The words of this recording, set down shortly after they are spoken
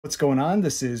What's going on?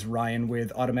 This is Ryan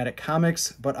with Automatic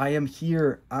Comics, but I am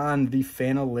here on the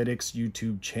Fanalytics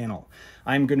YouTube channel.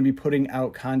 I'm going to be putting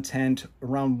out content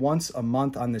around once a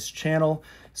month on this channel,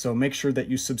 so make sure that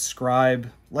you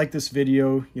subscribe, like this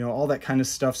video, all that kind of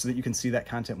stuff so that you can see that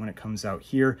content when it comes out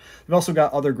here. We've also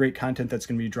got other great content that's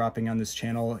going to be dropping on this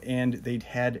channel, and they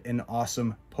had an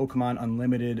awesome Pokemon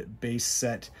Unlimited base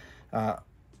set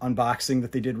unboxing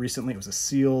that they did recently. It was a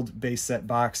sealed base set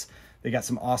box. They got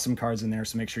some awesome cards in there,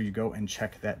 so make sure you go and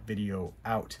check that video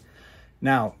out.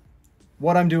 Now,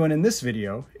 what I'm doing in this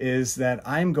video is that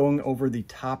I'm going over the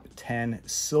top 10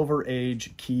 Silver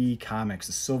Age key comics,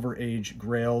 the Silver Age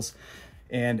grails.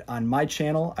 And on my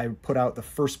channel, I put out the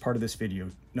first part of this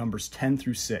video, numbers 10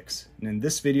 through 6. And in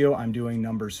this video, I'm doing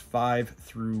numbers 5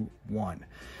 through 1.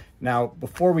 Now,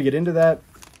 before we get into that,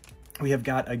 we have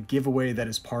got a giveaway that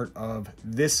is part of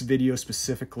this video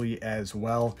specifically as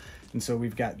well. And so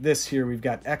we've got this here. We've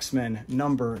got X-Men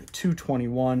number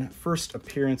 221, first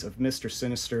appearance of Mr.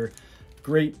 Sinister.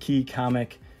 Great key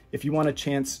comic. If you want a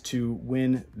chance to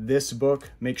win this book,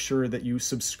 make sure that you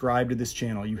subscribe to this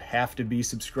channel. You have to be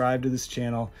subscribed to this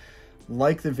channel.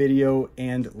 Like the video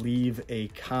and leave a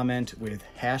comment with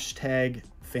hashtag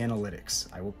Fanalytics.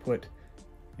 I will put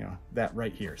that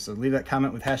right here. So leave that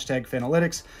comment with hashtag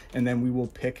Fanalytics, and then we will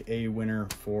pick a winner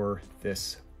for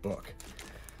this book.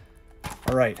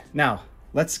 All right, now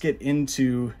let's get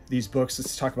into these books.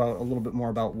 Let's talk about a little bit more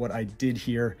about what I did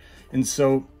here. And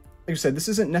so, like I said, this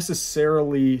isn't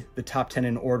necessarily the top 10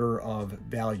 in order of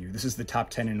value. This is the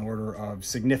top 10 in order of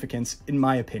significance, in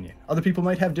my opinion. Other people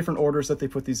might have different orders that they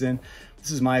put these in. This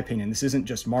is my opinion. This isn't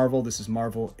just Marvel. This is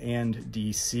Marvel and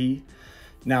DC.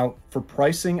 Now, for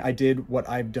pricing, I did what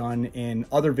I've done in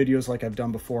other videos like I've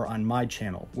done before on my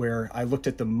channel, where I looked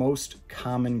at the most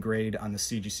common grade on the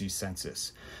CGC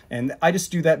census. And I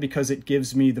just do that because it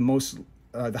gives me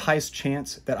the highest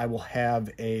chance that I will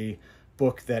have a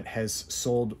book that has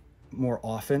sold more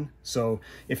often. So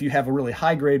if you have a really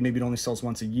high grade, maybe it only sells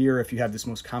once a year. If you have this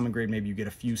most common grade, maybe you get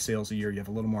a few sales a year. You have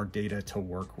a little more data to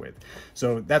work with.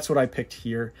 So that's what I picked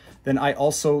here. Then I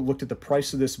also looked at the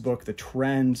price of this book, the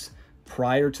trends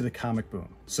prior to the comic boom.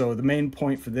 So the main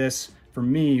point for this, for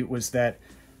me, was that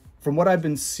from what I've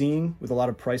been seeing with a lot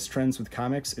of price trends with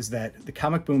comics is that the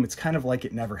comic boom, it's kind of like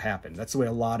it never happened. That's the way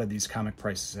a lot of these comic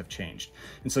prices have changed.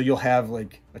 And so you'll have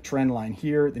like a trend line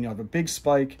here, then you'll have a big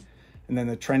spike, and then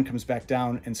the trend comes back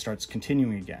down and starts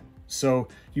continuing again. So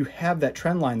you have that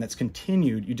trend line that's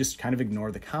continued, you just kind of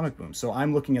ignore the comic boom. So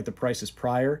I'm looking at the prices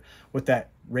prior, what that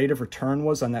rate of return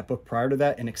was on that book prior to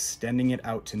that, and extending it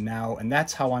out to now. And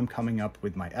that's how I'm coming up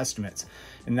with my estimates.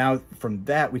 And now from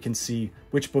that, we can see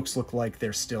which books look like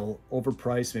they're still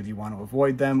overpriced. Maybe you want to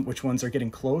avoid them, which ones are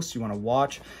getting close, you want to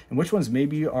watch, and which ones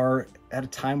maybe are at a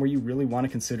time where you really want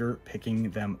to consider picking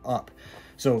them up.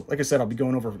 So like I said, I'll be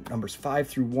going over numbers 5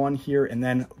 through 1 here, and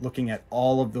then looking at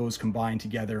all of those combined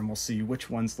together, and we'll see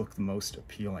which ones look the most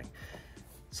appealing.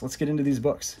 So let's get into these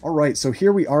books. All right, so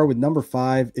here we are with number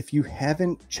 5. If you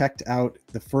haven't checked out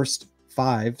the first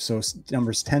 5, so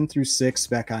numbers 10 through 6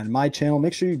 back on my channel,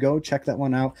 make sure you go check that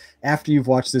one out after you've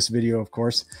watched this video, of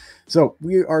course. So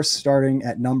we are starting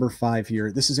at number 5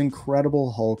 here. This is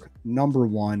Incredible Hulk number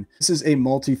 1. This is a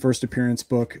multi-first appearance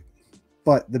book,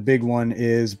 but the big one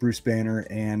is Bruce Banner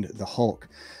and the Hulk.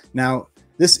 Now,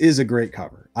 this is a great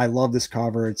cover. I love this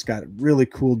cover. It's got a really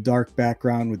cool dark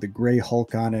background with the gray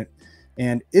Hulk on it.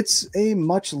 And it's a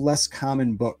much less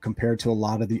common book compared to a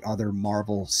lot of the other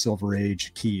Marvel Silver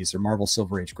Age keys or Marvel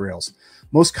Silver Age grails.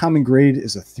 Most common grade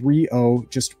is a 3.0,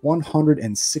 just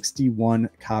 161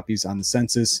 copies on the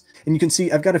census. And you can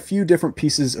see I've got a few different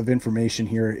pieces of information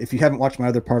here. If you haven't watched my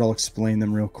other part, I'll explain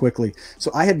them real quickly.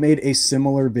 So I had made a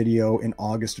similar video in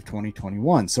August of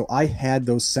 2021. So I had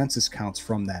those census counts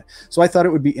from that. So I thought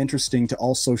it would be interesting to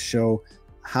also show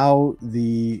how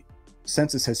the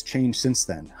census has changed since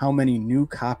then, how many new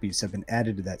copies have been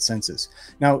added to that census.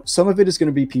 Now, some of it is going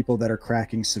to be people that are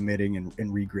cracking, submitting, and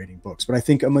regrading books, but I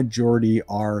think a majority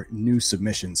are new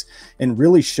submissions, and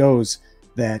really shows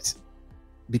that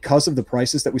because of the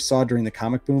prices that we saw during the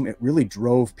comic boom, it really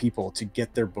drove people to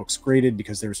get their books graded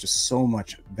because there was just so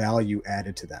much value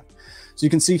added to them. So you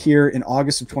can see here in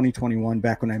August of 2021,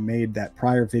 back when I made that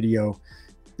prior video,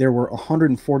 there were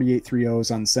 148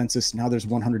 3.0s on the census. Now there's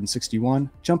 161,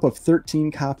 jump of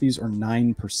 13 copies or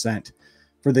 9%.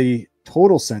 For the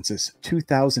total census,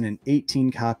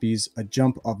 2,018 copies, a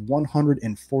jump of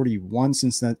 141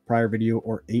 since that prior video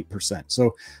or 8%.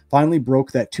 So finally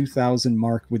broke that 2,000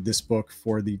 mark with this book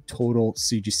for the total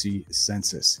CGC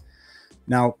census.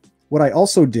 Now, what I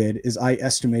also did is I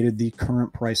estimated the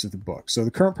current price of the book. So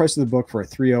the current price of the book for a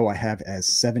 3.0 I have as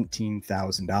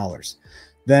 $17,000.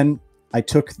 Then I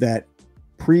took that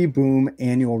pre-boom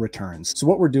annual returns. So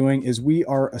what we're doing is we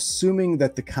are assuming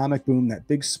that the comic boom, that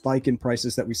big spike in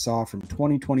prices that we saw from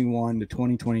 2021 to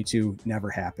 2022 never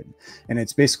happened. And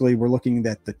it's basically, we're looking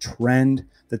at the trend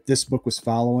that this book was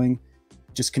following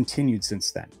just continued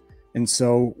since then. And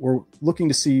so we're looking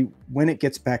to see when it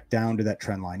gets back down to that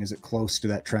trend line. Is it close to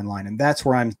that trend line? And that's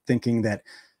where I'm thinking that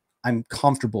I'm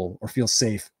comfortable or feel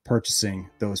safe purchasing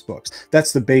those books.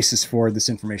 That's the basis for this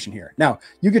information here. Now,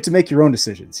 you get to make your own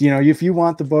decisions. You know, if you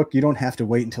want the book, you don't have to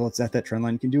wait until it's at that trend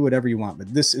line. You can do whatever you want,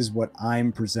 but this is what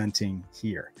I'm presenting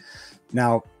here.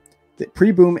 Now, the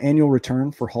pre-boom annual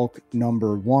return for Hulk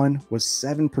 #1 was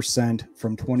 7%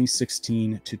 from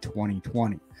 2016 to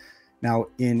 2020. Now,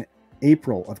 in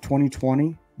April of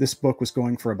 2020, this book was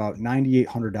going for about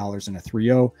 $9,800 in a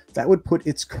 3.0. That would put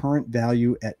its current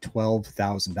value at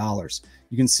 $12,000.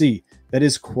 You can see that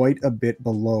is quite a bit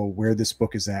below where this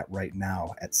book is at right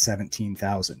now at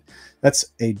 $17,000. That's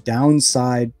a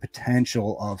downside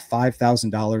potential of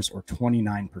 $5,000 or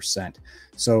 29%.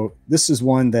 So this is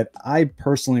one that I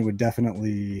personally would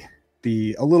definitely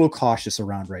be a little cautious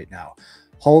around right now.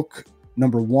 Hulk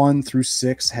 #1 through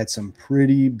 6 had some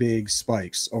pretty big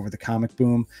spikes over the comic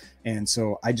boom, and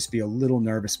so I'd just be a little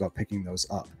nervous about picking those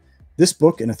up. This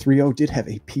book in a 3.0 did have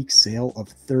a peak sale of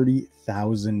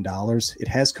 $30,000. It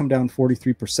has come down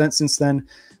 43% since then,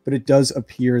 but it does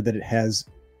appear that it has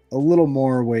a little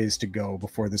more ways to go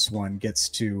before this one gets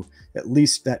to at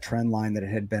least that trend line that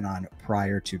it had been on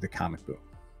prior to the comic boom.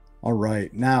 All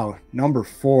right, now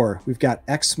 #4, we've got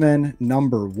X-Men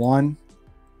 #1.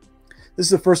 This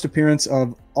is the first appearance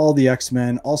of all the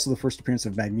X-Men, also the first appearance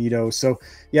of Magneto. So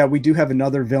yeah, we do have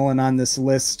another villain on this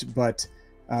list, but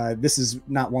this is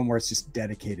not one where it's just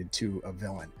dedicated to a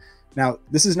villain. Now,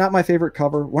 this is not my favorite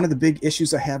cover. One of the big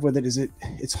issues I have with it is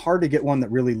it's hard to get one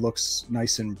that really looks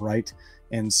nice and bright.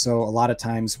 And so a lot of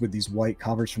times with these white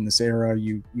covers from this era,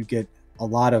 you get a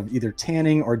lot of either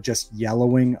tanning or just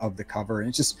yellowing of the cover. And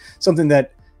it's just something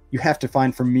that you have to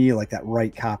find, for me, like that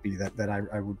right copy that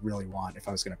I would really want if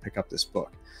I was going to pick up this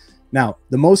book. Now,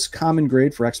 the most common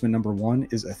grade for X-Men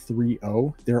 #1 is a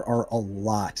 3.0. There are a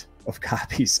lot of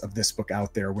copies of this book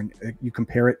out there when you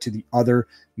compare it to the other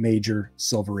major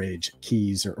Silver Age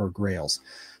keys or grails.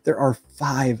 There are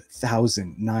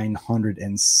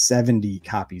 5,970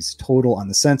 copies total on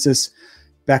the census.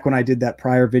 Back when I did that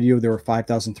prior video, there were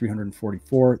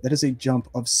 5,344. That is a jump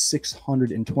of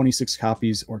 626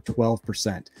 copies or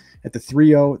 12%. At the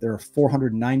 3.0, there are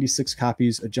 496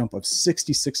 copies, a jump of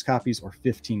 66 copies or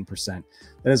 15%.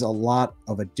 That is a lot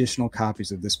of additional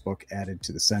copies of this book added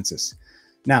to the census.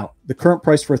 Now, the current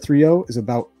price for a 3.0 is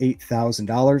about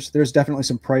 $8,000. There's definitely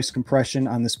some price compression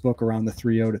on this book around the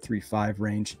 3.0 to 3.5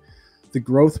 range. The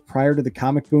growth prior to the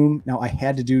comic boom, now I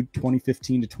had to do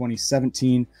 2015 to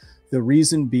 2017. The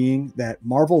reason being that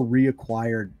Marvel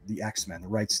reacquired the X-Men, the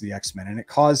rights to the X-Men, and it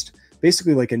caused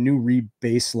basically like a new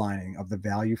rebaselining of the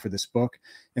value for this book.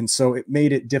 And so it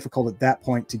made it difficult at that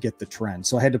point to get the trend.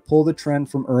 So I had to pull the trend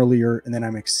from earlier, and then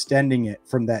I'm extending it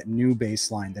from that new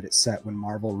baseline that it set when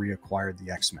Marvel reacquired the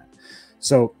X-Men.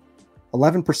 So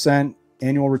 11%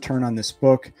 annual return on this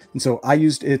book. And so I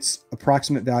used its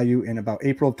approximate value in about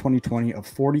April of 2020 of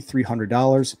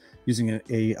 $4,300. Using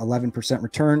a 11%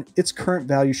 return, its current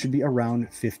value should be around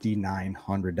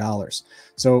 $5,900.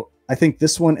 So I think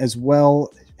this one as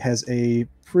well has a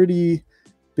pretty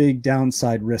big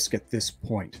downside risk at this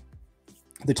point.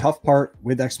 The tough part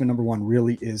with X-Men #1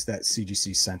 really is that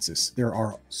CGC census. There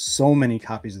are so many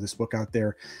copies of this book out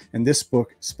there, and this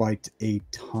book spiked a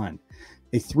ton.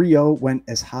 A 3.0 went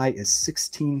as high as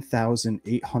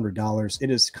 $16,800. It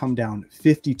has come down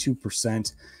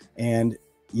 52%, and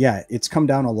yeah, it's come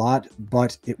down a lot,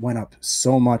 but it went up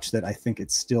so much that I think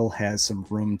it still has some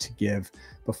room to give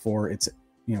before it's,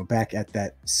 you know, back at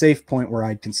that safe point where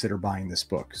I'd consider buying this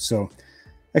book. So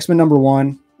X-Men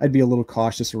 #1, I'd be a little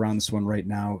cautious around this one right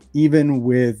now, even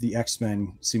with the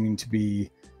X-Men seeming to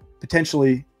be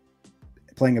potentially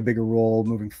playing a bigger role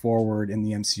moving forward in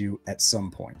the MCU at some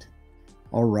point.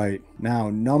 All right, now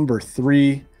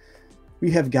 #3,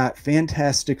 we have got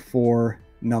Fantastic Four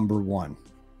 #1.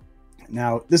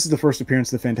 Now, this is the first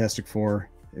appearance of the Fantastic Four.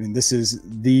 I mean, this is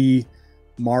the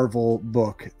Marvel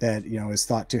book that, you know, is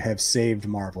thought to have saved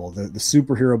Marvel, the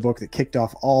superhero book that kicked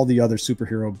off all the other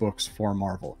superhero books for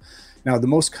Marvel. Now, the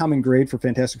most common grade for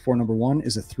Fantastic Four #1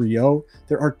 is a 3.0.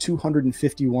 There are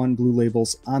 251 blue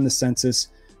labels on the census,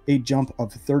 a jump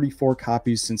of 34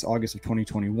 copies since August of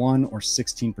 2021, or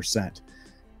 16%.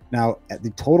 Now,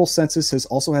 the total census has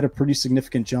also had a pretty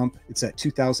significant jump. It's at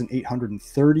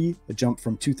 2,830, a jump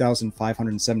from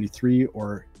 2,573,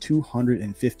 or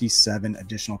 257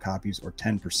 additional copies, or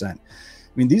 10%.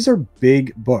 mean, these are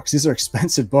big books. These are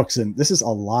expensive books. And this is a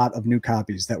lot of new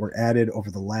copies that were added over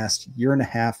the last year and a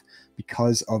half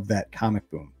because of that comic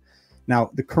boom. Now,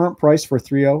 the current price for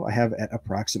 3.0 I have at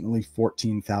approximately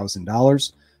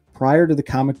 $14,000. Prior to the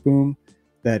comic boom,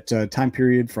 that time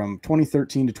period from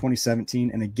 2013 to 2017.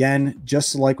 And again,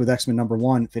 just like with X-Men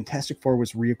 #1, Fantastic Four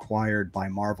was reacquired by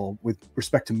Marvel with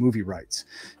respect to movie rights.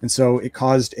 And so it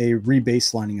caused a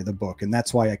rebaselining of the book. And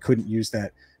that's why I couldn't use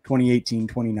that 2018,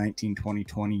 2019,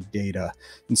 2020 data.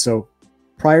 And so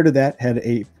prior to that, had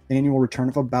a annual return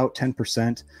of about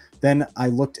 10%. Then I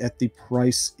looked at the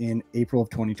price in April of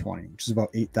 2020, which is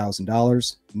about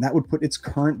 $8,000. And that would put its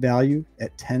current value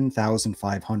at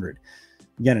 $10,500.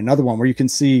 Again, another one where you can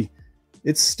see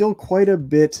it's still quite a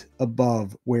bit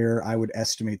above where I would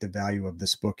estimate the value of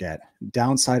this book at.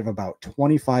 Downside of about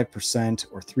 25%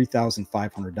 or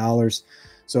 $3,500.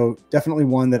 So definitely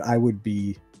one that I would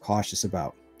be cautious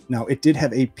about. Now, it did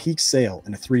have a peak sale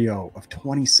in a 3.0 of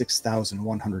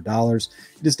 $26,100.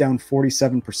 It is down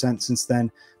 47% since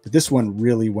then, but this one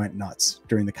really went nuts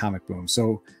during the comic boom.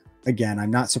 So again, I'm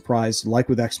not surprised, like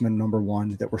with X-Men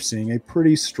 #1, that we're seeing a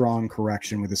pretty strong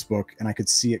correction with this book, and I could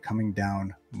see it coming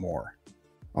down more.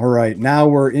 All right, now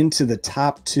we're into the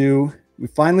top two. We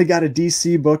finally got a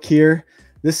DC book here.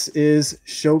 This is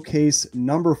Showcase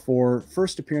 #4,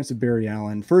 first appearance of Barry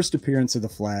Allen, first appearance of the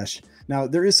Flash. Now,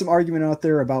 there is some argument out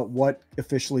there about what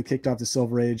officially kicked off the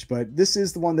Silver Age, but this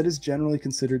is the one that is generally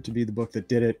considered to be the book that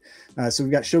did it. So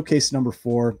we've got Showcase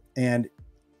 #4, and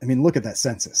I mean, look at that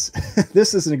census.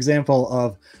 This is an example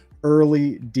of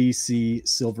early DC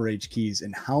Silver Age keys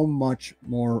and how much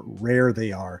more rare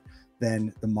they are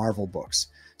than the Marvel books.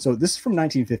 So this is from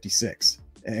 1956.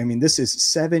 I mean, this is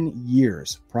 7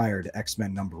 years prior to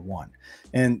X-Men #1.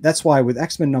 And that's why with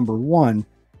X-Men #1,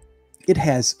 it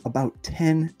has about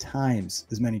 10 times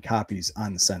as many copies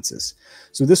on the census.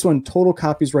 So this one, total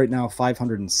copies right now,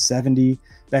 570.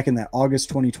 Back in that August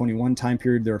 2021 time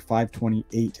period, there are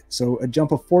 528. So a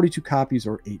jump of 42 copies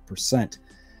or 8%.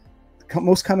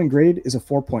 Most common grade is a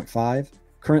 4.5.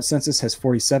 Current census has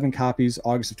 47 copies.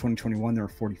 August of 2021, there are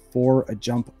 44, a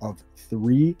jump of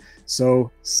 3,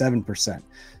 so 7%.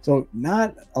 So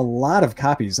not a lot of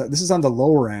copies. This is on the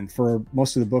lower end for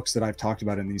most of the books that I've talked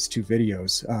about in these two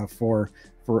videos for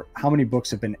how many books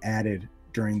have been added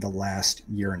during the last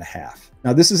year and a half.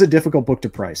 Now, this is a difficult book to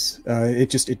price.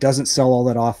 It doesn't sell all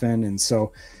that often, and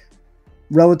so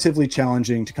relatively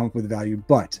challenging to come up with a value,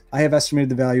 but I have estimated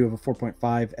the value of a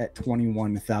 4.5 at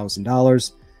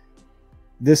 $21,000.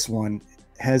 This one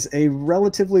has a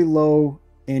relatively low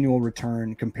annual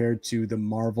return compared to the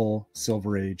Marvel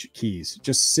Silver Age keys,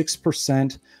 just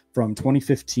 6% from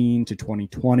 2015 to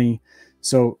 2020.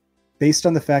 So based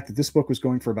on the fact that this book was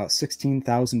going for about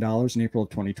 $16,000 in April of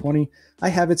 2020, I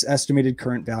have its estimated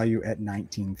current value at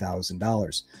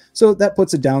 $19,000. So that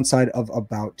puts a downside of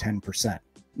about 10%.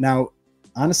 Now,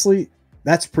 honestly,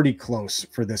 that's pretty close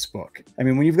for this book. I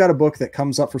mean, when you've got a book that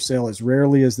comes up for sale as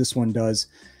rarely as this one does,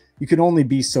 you can only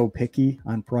be so picky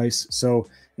on price. So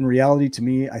in reality, to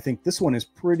me, I think this one is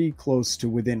pretty close to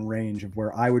within range of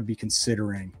where I would be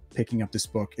considering picking up this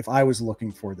book if I was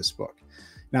looking for this book.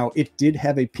 Now, it did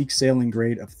have a peak selling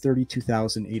grade of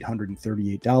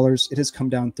 $32,838. It has come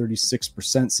down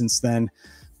 36% since then.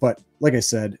 But like I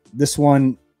said, this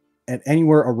one at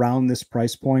anywhere around this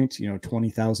price point, you know,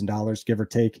 $20,000, give or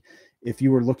take, if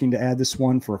you were looking to add this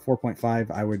one for a 4.5,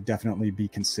 I would definitely be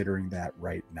considering that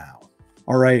right now.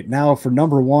 All right, now for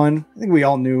 #1, I think we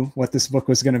all knew what this book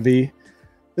was going to be.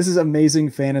 This is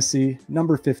Amazing Fantasy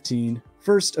 #15,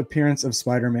 first appearance of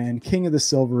Spider-Man, King of the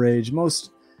Silver Age, most,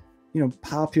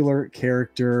 popular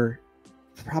character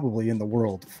probably in the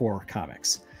world for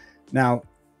comics. Now,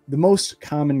 the most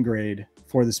common grade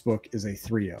for this book is a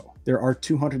 3.0. There are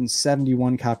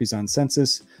 271 copies on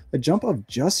census, a jump of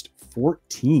just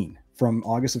 14 from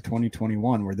August of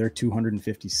 2021, where they're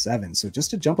 257. So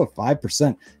just a jump of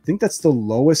 5%. I think that's the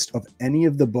lowest of any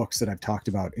of the books that I've talked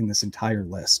about in this entire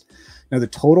list. Now, the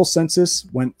total census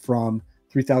went from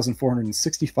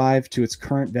 3,465 to its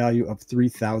current value of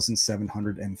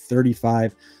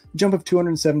 3,735, a jump of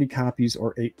 270 copies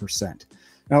or 8%.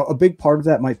 Now, a big part of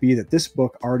that might be that this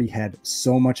book already had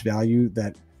so much value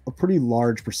that a pretty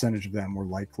large percentage of them were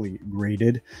likely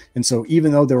graded. And so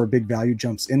even though there were big value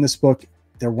jumps in this book,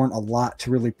 there weren't a lot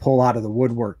to really pull out of the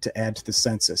woodwork to add to the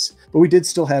census. But we did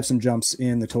still have some jumps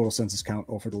in the total census count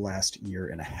over the last year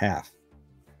and a half.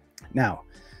 Now,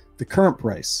 the current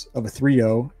price of a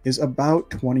 3.0 is about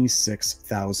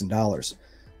 $26,000.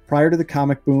 Prior to the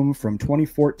comic boom from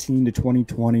 2014 to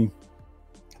 2020,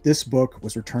 this book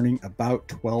was returning about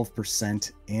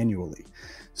 12% annually.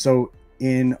 So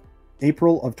in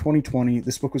April of 2020,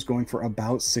 this book was going for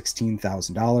about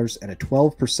 $16,000 at a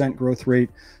 12% growth rate.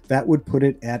 That would put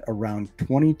it at around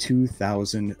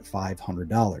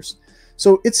 $22,500.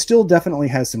 So it still definitely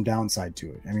has some downside to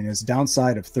it. I mean, it's a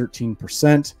downside of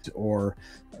 13% or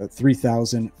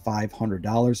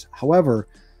 $3,500. However,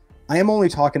 I am only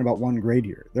talking about one grade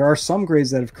here. There are some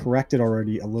grades that have corrected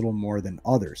already a little more than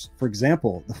others. For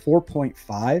example, the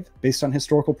 4.5, based on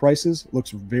historical prices,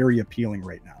 looks very appealing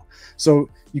right now. So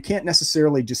you can't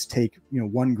necessarily just take,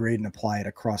 one grade and apply it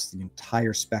across the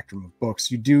entire spectrum of books.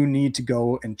 You do need to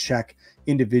go and check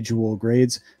individual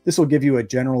grades. This will give you a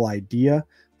general idea,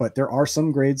 but there are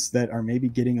some grades that are maybe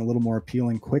getting a little more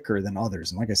appealing quicker than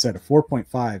others. And like I said, a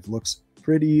 4.5 looks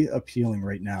pretty appealing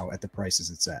right now at the prices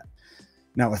it's at.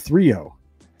 Now, a 3.0,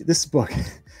 this book,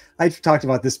 I've talked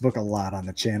about this book a lot on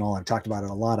the channel. I've talked about it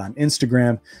a lot on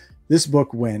Instagram. This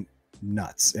book went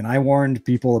nuts. And I warned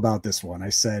people about this one. I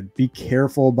said, be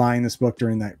careful buying this book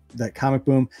during that comic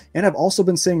boom. And I've also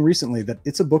been saying recently that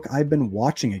it's a book I've been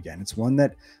watching again. It's one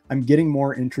that I'm getting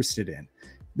more interested in.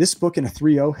 This book in a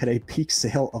 3.0 had a peak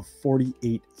sale of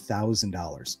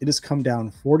 $48,000. It has come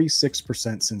down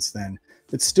 46% since then.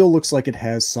 It still looks like it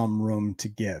has some room to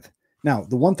give. Now,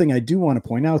 the one thing I do want to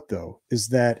point out, though, is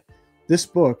that this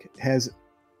book has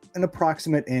an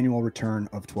approximate annual return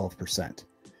of 12%.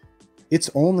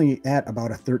 It's only at about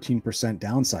a 13%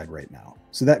 downside right now.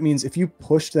 So that means if you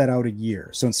pushed that out a year,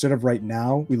 so instead of right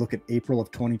now, we look at April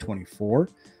of 2024,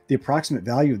 the approximate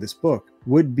value of this book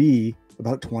would be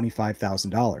about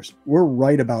 $25,000. We're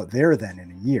right about there then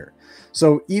in a year.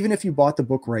 So even if you bought the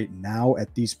book right now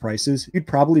at these prices, you'd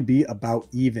probably be about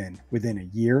even within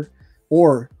a year,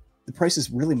 or the prices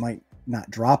really might not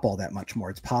drop all that much more.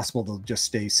 It's possible they'll just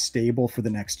stay stable for the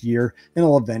next year and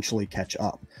they'll eventually catch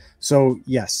up. So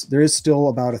yes, there is still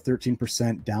about a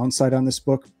 13% downside on this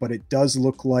book, but it does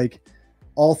look like,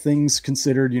 all things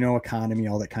considered, economy,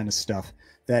 all that kind of stuff,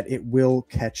 that it will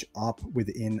catch up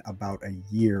within about a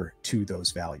year to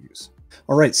those values.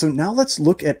 All right, so now let's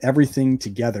look at everything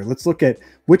together. Let's look at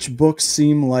which books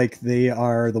seem like they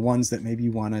are the ones that maybe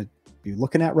you want to be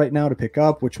looking at right now to pick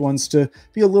up, which ones to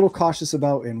be a little cautious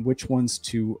about, and which ones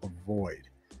to avoid.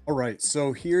 All right,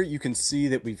 so here you can see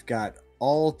that we've got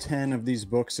all 10 of these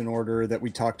books in order that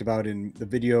we talked about in the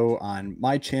video on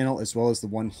my channel, as well as the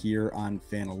one here on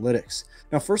Fanalytics.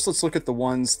 Now, first, let's look at the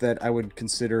ones that I would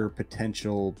consider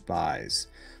potential buys.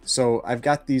 So I've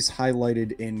got these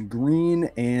highlighted in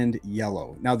green and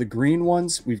yellow. Now the green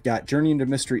ones, we've got Journey into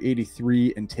Mystery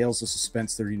 83 and Tales of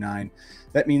Suspense 39.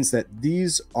 That means that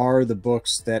these are the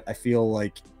books that I feel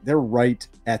like they're right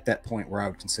at that point where I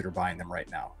would consider buying them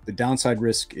right now. The downside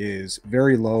risk is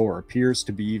very low, or appears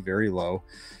to be very low.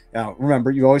 Now,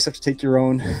 remember, you always have to take your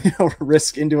own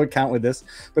risk into account with this.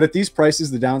 But at these prices,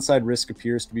 the downside risk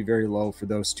appears to be very low for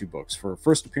those two books, for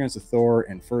first appearance of Thor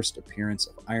and first appearance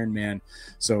of Iron Man.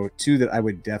 So two that I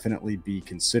would definitely be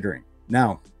considering.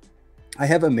 Now, I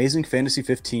have Amazing Fantasy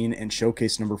 15 and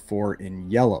Showcase number 4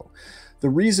 in yellow. The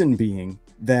reason being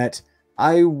that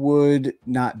I would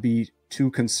not be too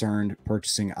concerned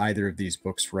purchasing either of these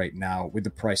books right now with the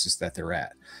prices that they're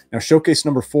at. Now, Showcase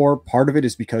number 4, part of it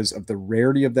is because of the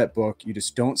rarity of that book. You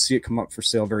just don't see it come up for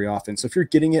sale very often. So if you're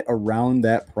getting it around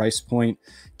that price point,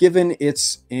 given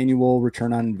its annual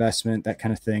return on investment, that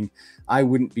kind of thing, I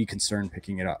wouldn't be concerned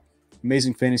picking it up.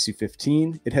 Amazing Fantasy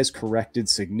 15, it has corrected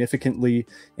significantly.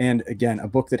 And again, a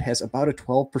book that has about a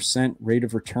 12% rate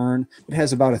of return. It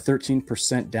has about a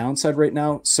 13% downside right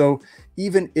now. So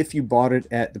even if you bought it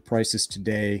at the prices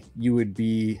today, you would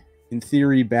be, in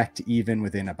theory, back to even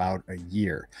within about a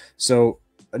year. So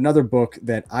another book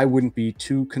that I wouldn't be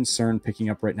too concerned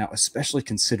picking up right now, especially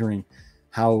considering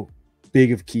how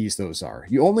big of keys those are.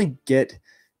 You only get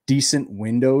decent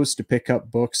windows to pick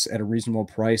up books at a reasonable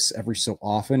price every so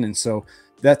often. And so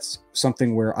that's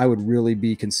something where I would really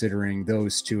be considering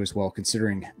those two as well,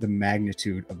 considering the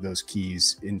magnitude of those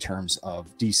keys in terms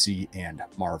of DC and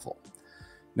Marvel.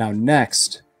 Now,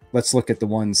 next, let's look at the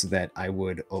ones that I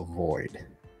would avoid.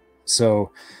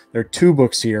 So there are two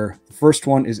books here. The first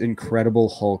one is Incredible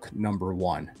Hulk number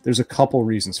 1. There's a couple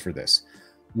reasons for this.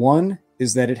 One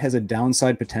is that it has a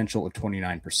downside potential of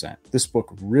 29%. This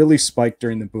book really spiked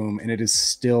during the boom, and it is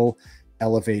still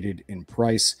elevated in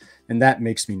price, and that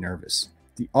makes me nervous.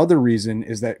 The other reason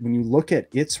is that when you look at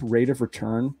its rate of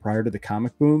return prior to the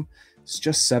comic boom, it's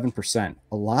just 7%,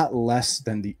 a lot less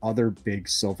than the other big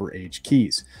Silver Age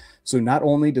keys. So not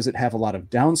only does it have a lot of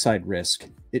downside risk,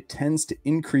 it tends to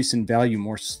increase in value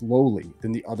more slowly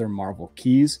than the other Marvel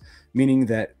keys, meaning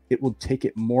that it will take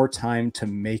it more time to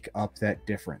make up that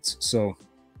difference. So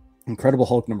Incredible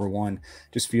Hulk number 1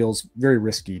 just feels very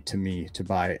risky to me to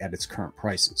buy at its current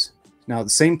prices. Now, the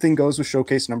same thing goes with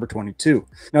Showcase number 22.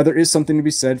 Now, there is something to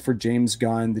be said for James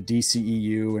Gunn, the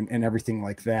DCEU, and everything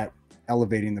like that,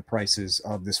 elevating the prices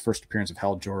of this first appearance of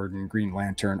Hal Jordan, Green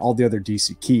Lantern, all the other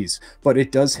DC keys. But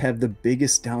it does have the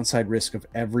biggest downside risk of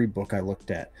every book I looked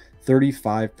at.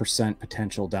 35%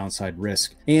 potential downside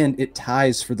risk, and it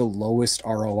ties for the lowest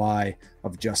ROI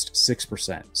of just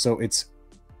 6%. So it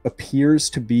appears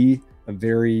to be a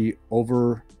very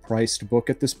overpriced book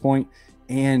at this point,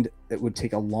 and it would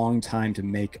take a long time to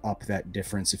make up that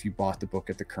difference if you bought the book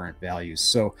at the current values.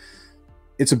 So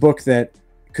it's a book that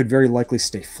could very likely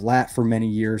stay flat for many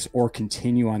years or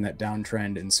continue on that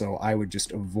downtrend, and so I would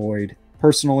just avoid,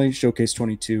 personally, Showcase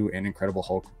 22 and Incredible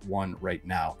Hulk 1 right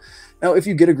now. Now, if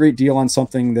you get a great deal on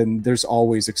something, then there's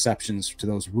always exceptions to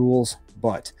those rules,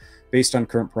 but based on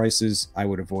current prices, I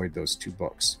would avoid those two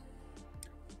books.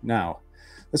 Now,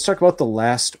 let's talk about the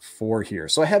last four here.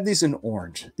 So I have these in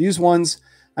orange. These ones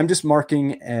I'm just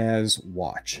marking as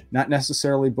watch, not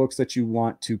necessarily books that you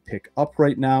want to pick up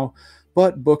right now,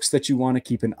 but books that you want to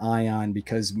keep an eye on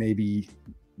because maybe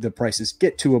the prices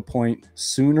get to a point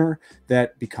sooner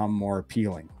that become more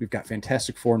appealing. We've got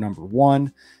Fantastic Four number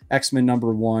 1, X-Men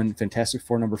number 1, Fantastic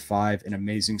Four number 5, and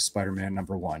Amazing Spider-Man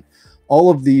number 1. All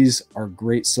of these are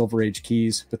great Silver Age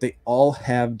keys, but they all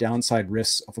have downside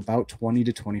risks of about 20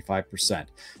 to 25%.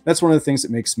 That's one of the things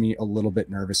that makes me a little bit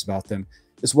nervous about them,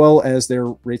 as well as their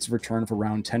rates of return of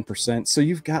around 10%. So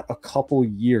you've got a couple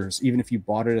years, even if you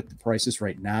bought it at the prices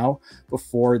right now,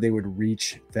 before they would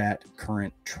reach that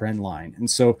current trend line. And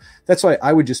so that's why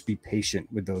I would just be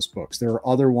patient with those books. There are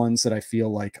other ones that I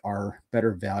feel like are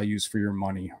better values for your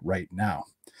money right now.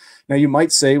 Now, you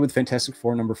might say with Fantastic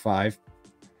Four number 5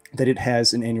 that it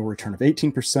has an annual return of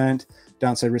 18%,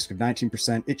 downside risk of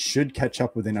 19%. It should catch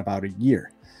up within about a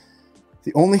year.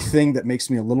 The only thing that makes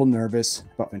me a little nervous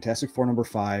about Fantastic Four number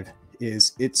 5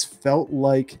 is it's felt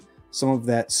like some of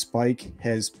that spike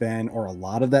has been, or a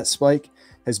lot of that spike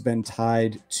has been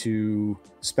tied to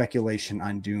speculation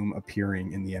on Doom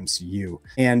appearing in the MCU.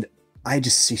 And I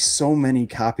just see so many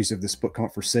copies of this book come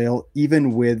up for sale,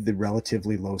 even with the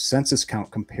relatively low census count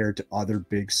compared to other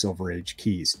big Silver Age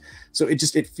keys. So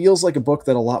it feels like a book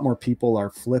that a lot more people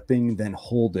are flipping than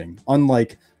holding,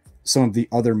 unlike some of the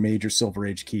other major Silver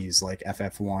Age keys like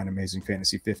FF1, Amazing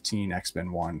Fantasy 15,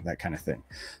 X-Men 1, that kind of thing.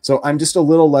 So I'm just a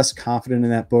little less confident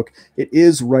in that book. It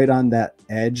is right on that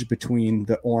edge between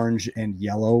the orange and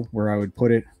yellow where I would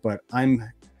put it, but I'm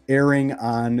erring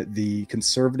on the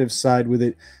conservative side with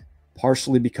it,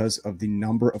 partially because of the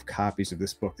number of copies of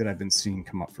this book that I've been seeing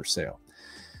come up for sale.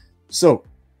 So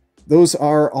those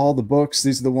are all the books.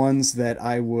 These are the ones that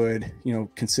I would,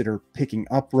 consider picking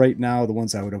up right now, the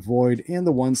ones I would avoid, and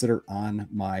the ones that are on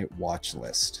my watch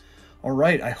list. All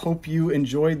right, I hope you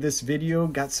enjoyed this video,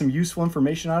 got some useful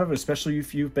information out of it, especially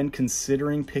if you've been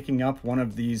considering picking up one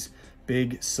of these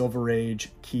big Silver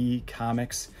Age key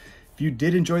comics. If you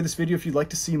did enjoy this video, if you'd like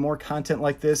to see more content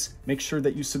like this, make sure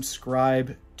that you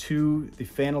subscribe to the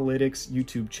Fanalytics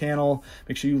YouTube channel.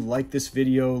 Make sure you like this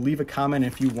video, leave a comment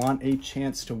if you want a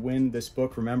chance to win this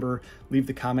book. Remember, leave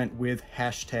the comment with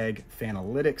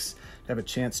 #Fanalytics to have a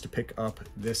chance to pick up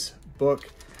this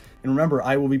book. And remember,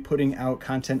 I will be putting out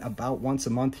content about once a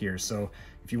month here. So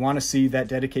if you want to see that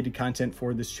dedicated content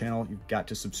for this channel, you've got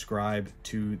to subscribe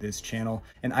to this channel.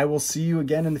 And I will see you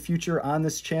again in the future on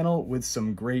this channel with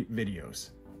some great videos.